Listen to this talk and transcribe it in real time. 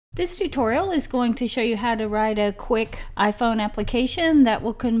This tutorial is going to show you how to write a quick iPhone application that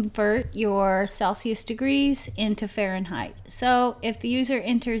will convert your Celsius degrees into Fahrenheit. So if the user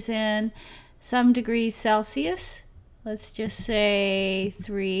enters in some degrees Celsius, let's just say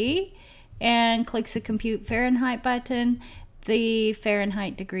 3, and clicks the Compute Fahrenheit button, the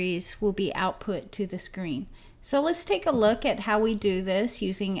Fahrenheit degrees will be output to the screen. So let's take a look at how we do this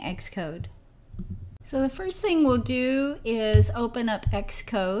using Xcode. So the first thing we'll do is open up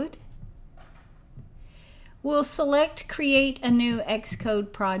Xcode. We'll select Create a new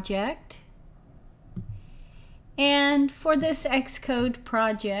Xcode project. And for this Xcode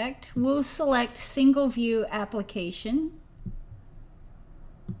project, we'll select Single View Application.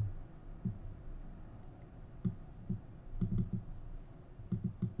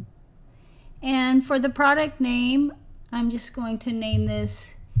 And for the product name, I'm just going to name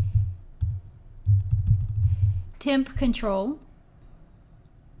this Temp Control.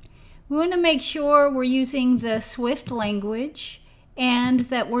 We want to make sure we're using the Swift language and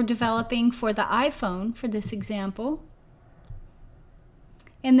that we're developing for the iPhone for this example.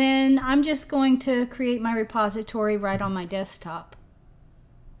 And then I'm just going to create my repository right on my desktop.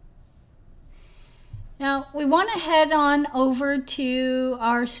 Now we want to head on over to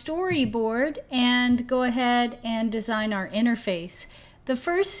our storyboard and go ahead and design our interface. The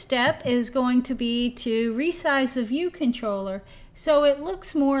first step is going to be to resize the view controller so it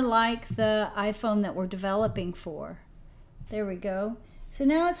looks more like the iPhone that we're developing for. There we go. So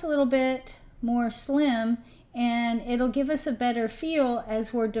now it's a little bit more slim and it'll give us a better feel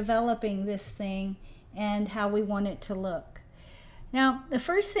as we're developing this thing and how we want it to look. Now the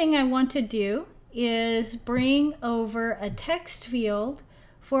first thing I want to do is bring over a text field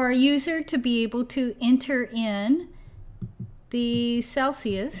for our user to be able to enter in the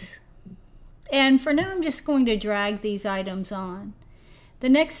Celsius, and for now I'm just going to drag these items on. The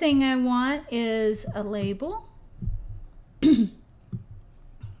next thing I want is a label.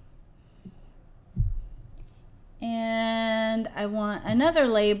 And I want another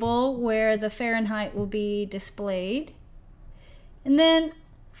label where the Fahrenheit will be displayed. And then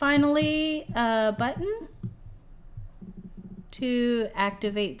finally a button to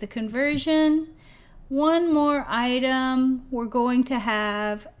activate the conversion. One more item, we're going to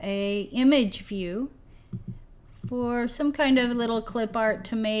have an image view for some kind of little clip art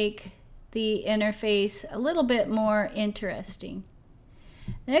to make the interface a little bit more interesting.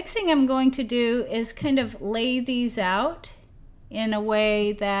 The next thing I'm going to do is kind of lay these out in a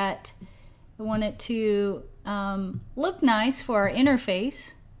way that I want it to look nice for our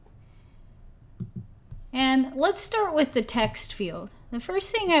interface. And let's start with the text field. The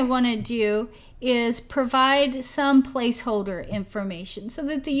first thing I want to do is provide some placeholder information so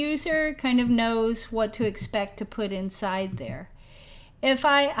that the user kind of knows what to expect to put inside there. If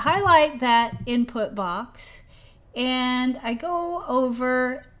I highlight that input box and I go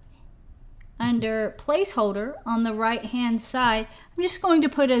over under placeholder on the right hand side, I'm just going to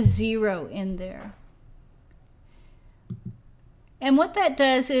put a 0 in there. And what that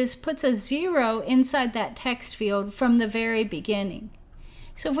does is puts a 0 inside that text field from the very beginning.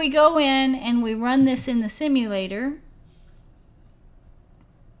 So if we go in and we run this in the simulator,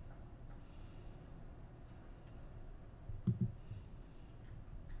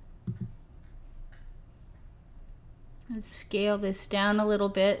 let's scale this down a little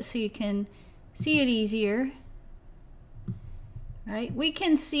bit so you can see it easier. Right? We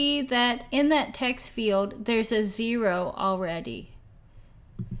can see that in that text field there's a 0 already.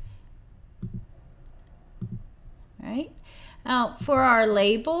 Right? Now for our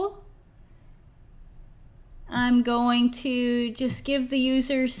label, I'm going to just give the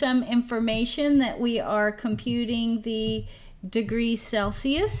user some information that we are computing the degrees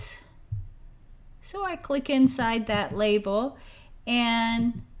Celsius. So I click inside that label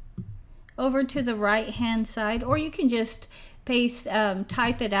and over to the right hand side, or you can just paste,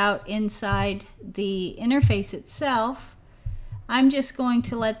 type it out inside the interface itself. I'm just going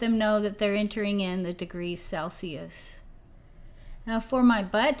to let them know that they're entering in the degrees Celsius. Now for my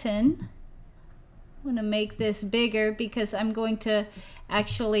button, I'm going to make this bigger because I'm going to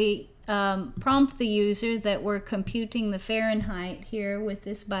actually prompt the user that we're computing the Fahrenheit here with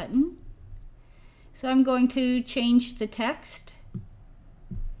this button. So I'm going to change the text.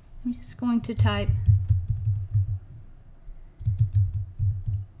 I'm just going to type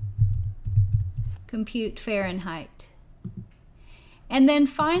Compute Fahrenheit. And then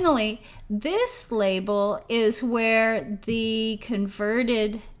finally, this label is where the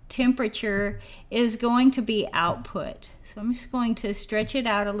converted temperature is going to be output. So I'm just going to stretch it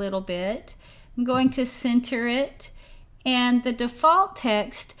out a little bit. I'm going to center it And the default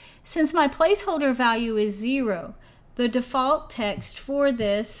text, since my placeholder value is 0, the default text for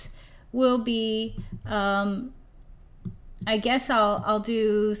this will be, I guess I'll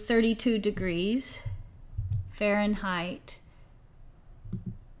do 32 degrees Fahrenheit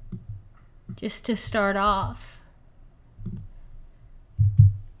just to start off.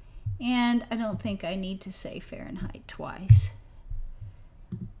 And I don't think I need to say Fahrenheit twice.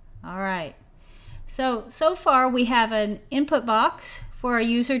 All right. So far we have an input box for our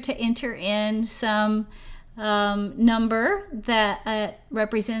user to enter in some number that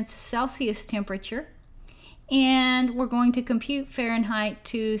represents Celsius temperature. And we're going to compute Fahrenheit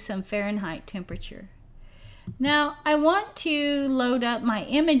to some Fahrenheit temperature. Now I want to load up my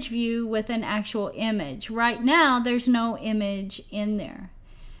image view with an actual image. Right now there's no image in there.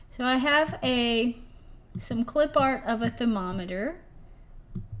 So I have some clip art of a thermometer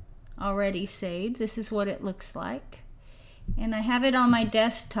already saved. This is what it looks like. And I have it on my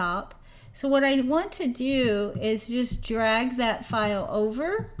desktop. So what I want to do is just drag that file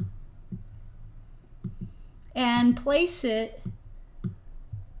over and place it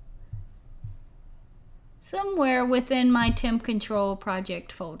somewhere within my temp control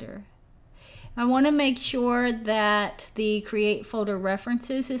project folder. I want to make sure that the create folder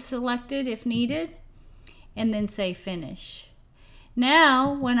references is selected if needed, and then say finish.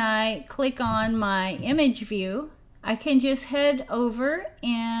 Now when I click on my image view, I can just head over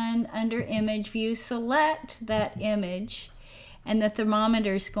and under image view select that image, and the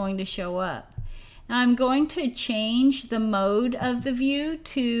thermometer is going to show up. Now I'm going to change the mode of the view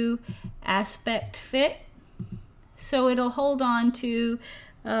to aspect fit, so it'll hold on to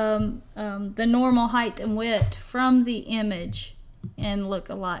the normal height and width from the image and look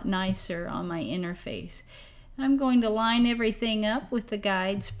a lot nicer on my interface. I'm going to line everything up with the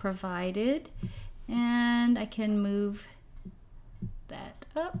guides provided, and I can move that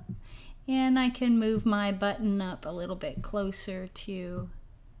up, and I can move my button up a little bit closer to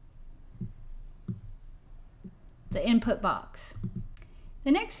the input box.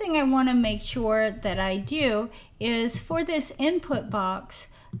 The next thing I want to make sure that I do is for this input box,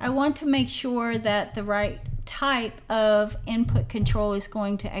 I want to make sure that the right type of input control is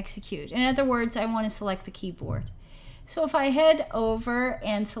going to execute. In other words, I want to select the keyboard. So if I head over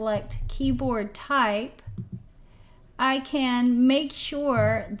and select keyboard type, I can make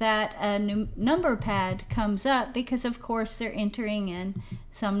sure that a number pad comes up because of course they're entering in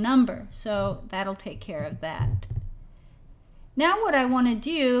some number. So that'll take care of that. Now what I want to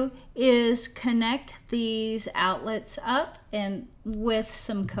do is connect these outlets up and with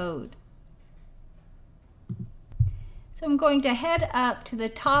some code. So I'm going to head up to the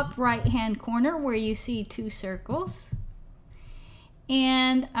top right hand corner where you see two circles,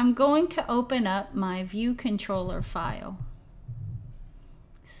 and I'm going to open up my view controller file.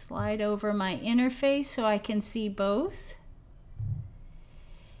 Slide over my interface so I can see both.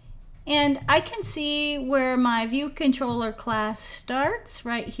 And I can see where my view controller class starts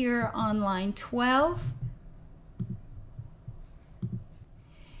right here on line 12.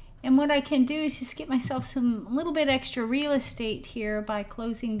 And what I can do is just get myself a little bit extra real estate here by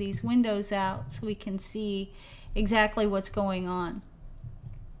closing these windows out so we can see exactly what's going on.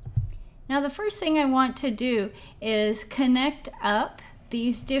 Now the first thing I want to do is connect up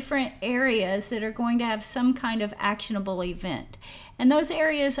these different areas that are going to have some kind of actionable event. And those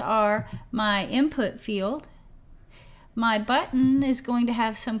areas are my input field. My button is going to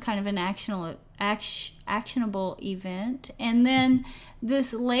have some kind of an actionable event. And then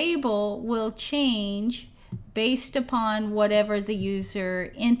this label will change based upon whatever the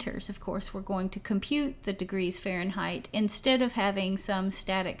user enters. Of course, we're going to compute the degrees Fahrenheit instead of having some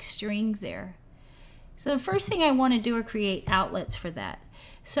static string there. So the first thing I want to do are create outlets for that.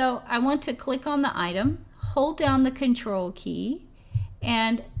 So I want to click on the item, hold down the control key,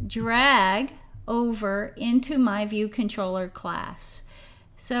 and drag over into my view controller class.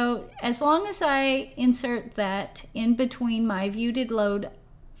 So as long as I insert that in between my view.didLoad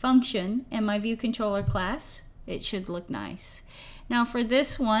function and my view controller class, it should look nice. Now for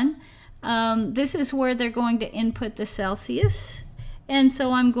this one, this is where they're going to input the Celsius. And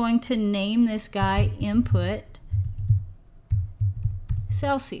so I'm going to name this guy input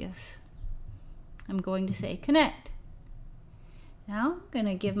Celsius. I'm going to say connect. Now I'm going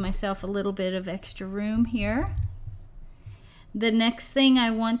to give myself a little bit of extra room here. The next thing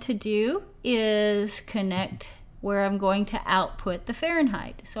I want to do is connect where I'm going to output the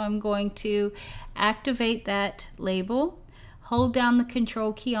Fahrenheit. So I'm going to activate that label, hold down the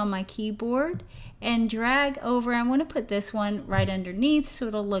control key on my keyboard, and drag over. I want to put this one right underneath so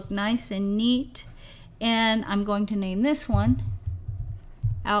it'll look nice and neat. and I'm going to name this one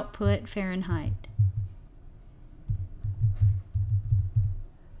output Fahrenheit.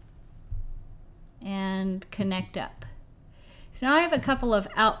 And connect up. So now I have a couple of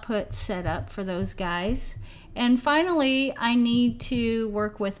outputs set up for those guys. And finally, I need to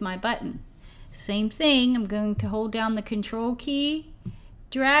work with my button. Same thing, I'm going to hold down the control key,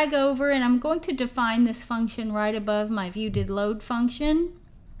 drag over, and I'm going to define this function right above my view-did-load function.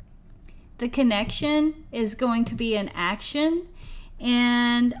 The connection is going to be an action,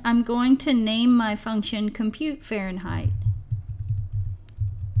 and I'm going to name my function compute Fahrenheit.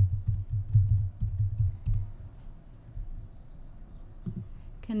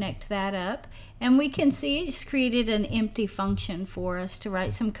 Connect that up, and we can see it's created an empty function for us to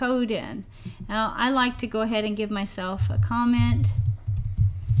write some code in. Now I like to go ahead and give myself a comment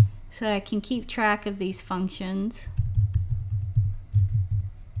so I can keep track of these functions.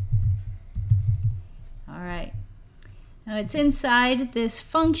 Alright, now it's inside this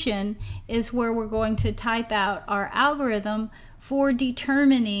function is where we're going to type out our algorithm for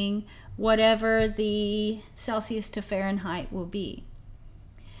determining whatever the Celsius to Fahrenheit will be.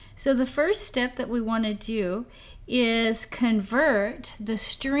 So the first step that we want to do is convert the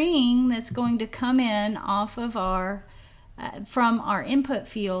string that's going to come in off of our from our input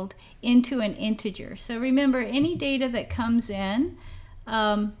field into an integer. So remember, any data that comes in,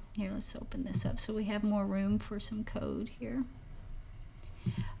 here, let's open this up so we have more room for some code here.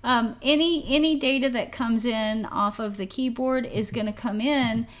 Any data that comes in off of the keyboard is going to come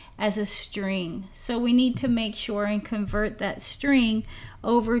in as a string. So we need to make sure and convert that string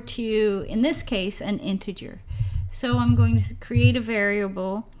over to, in this case, an integer. So I'm going to create a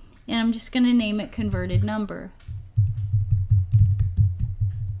variable, and I'm just going to name it converted number.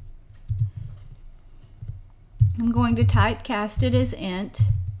 I'm going to typecast it as int.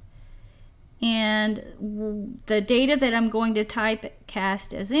 And the data that I'm going to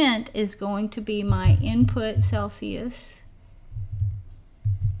typecast as int is going to be my input Celsius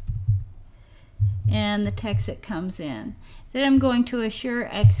and the text that comes in. Then I'm going to assure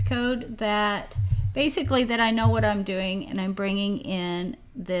Xcode that basically that I know what I'm doing and I'm bringing in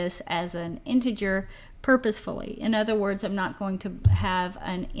this as an integer purposefully. In other words, I'm not going to have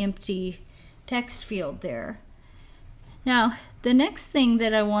an empty text field there. Now, the next thing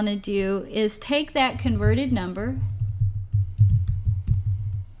that I want to do is take that converted number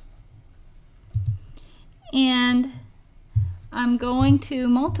and I'm going to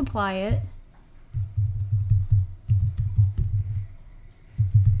multiply it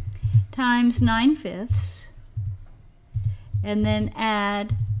times 9/5 and then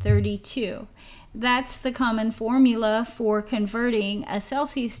add 32. That's the common formula for converting a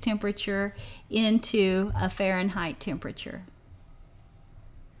Celsius temperature into a Fahrenheit temperature.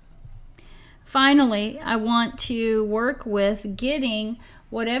 Finally, I want to work with getting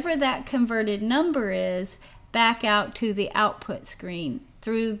whatever that converted number is back out to the output screen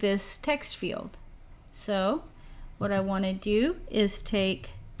through this text field. So what I want to do is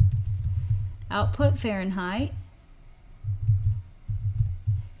take output Fahrenheit.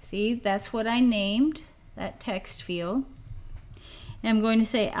 See, that's what I named that text field. And I'm going to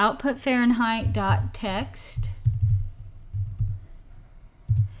say output Fahrenheit.text.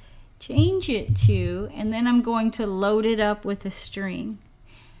 Change it to, and then I'm going to load it up with a string.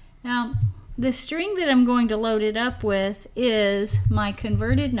 Now, the string that I'm going to load it up with is my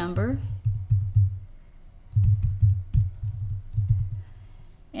converted number.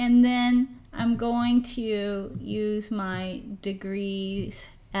 And then I'm going to use my degrees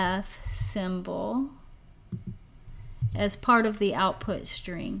F symbol as part of the output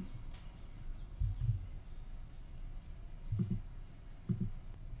string.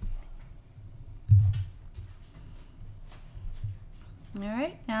 All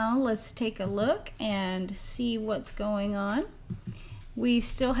right, now let's take a look and see what's going on. We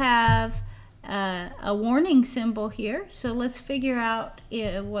still have a warning symbol here, so let's figure out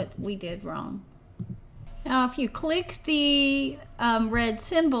what we did wrong. Now, if you click the red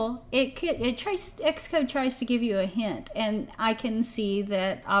symbol, Xcode tries to give you a hint, and I can see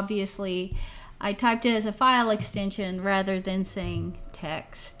that obviously I typed it as a file extension rather than saying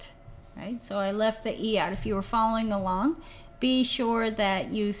text, right? So I left the E out. If you were following along, be sure that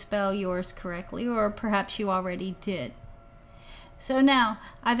you spell yours correctly, or perhaps you already did. So now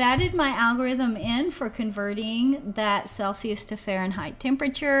I've added my algorithm in for converting that Celsius to Fahrenheit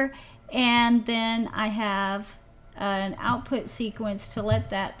temperature, and then I have an output sequence to let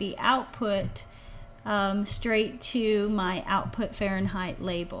that be output straight to my output Fahrenheit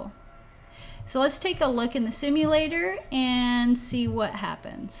label. So let's take a look in the simulator and see what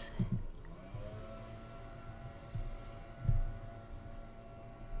happens.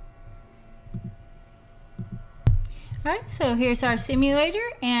 Alright, so here's our simulator,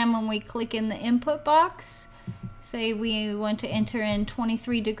 and when we click in the input box, say we want to enter in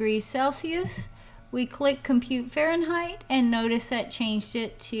 23 degrees Celsius, we click compute Fahrenheit and notice that changed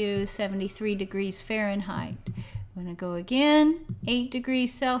it to 73 degrees Fahrenheit. I'm going to go again, 8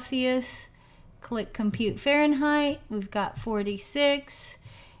 degrees Celsius, click compute Fahrenheit, we've got 46,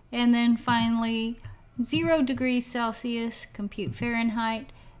 and then finally 0 degrees Celsius, compute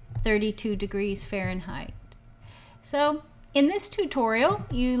Fahrenheit, 32 degrees Fahrenheit. So in this tutorial,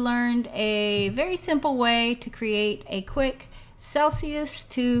 you learned a very simple way to create a quick Celsius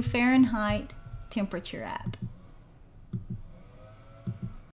to Fahrenheit temperature app.